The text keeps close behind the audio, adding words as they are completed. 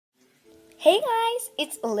Hey guys,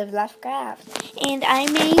 it's Live Laugh Craft, and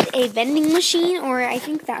I made a vending machine, or I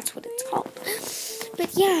think that's what it's called.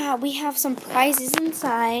 But yeah, we have some prizes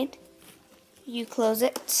inside. You close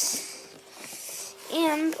it,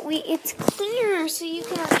 and it's clear, so you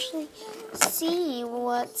can actually see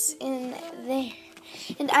what's in there.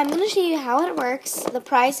 And I'm going to show you how it works, the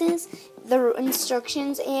prizes, the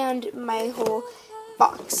instructions, and my whole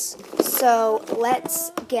box. So let's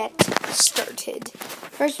get started.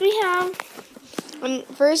 First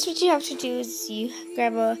what you have to do is you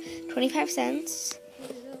grab a 25 cents,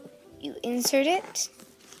 you insert it,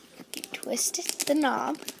 you twist the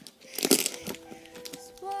knob,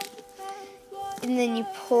 and then you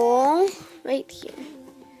pull right here.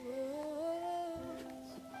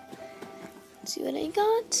 See what I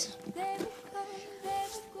got?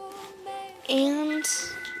 And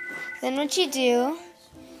then what you do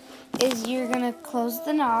is you're going to close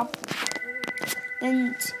the knob,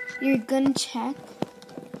 and you're going to check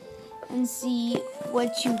and see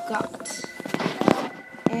what you got.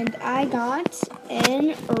 And I got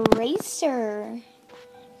an eraser.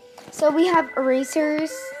 So we have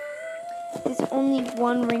erasers. There's only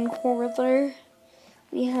one ring holder.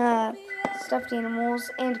 We have stuffed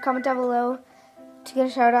animals. And comment down below to get a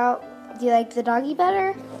shout out. Do you like the doggy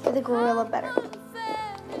better or the gorilla better?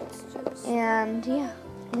 And yeah,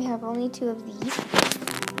 we have only 2 of these.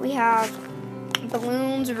 We have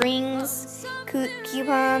balloons, rings,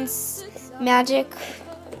 coupons, magic,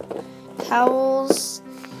 towels,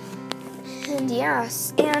 and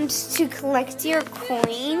yes. And to collect your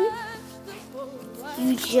coin,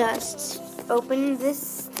 you just open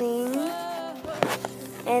this thing,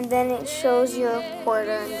 and then it shows your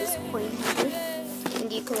quarter and this coin here,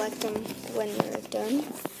 and you collect them when you're done.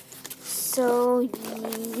 So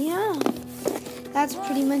yeah, that's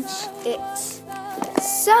pretty much it.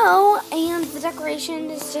 So, and the decoration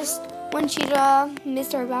is just one sheet of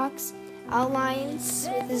mystery box outlines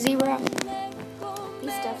with a zebra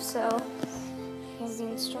and stuff. So, here's the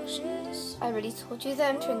instructions. I already told you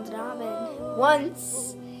them. Turn the knob in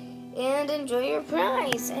once and enjoy your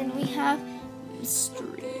prize. And we have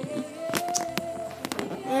mystery.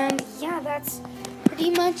 And yeah, that's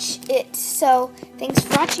pretty much it. So, thanks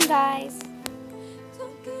for watching, guys.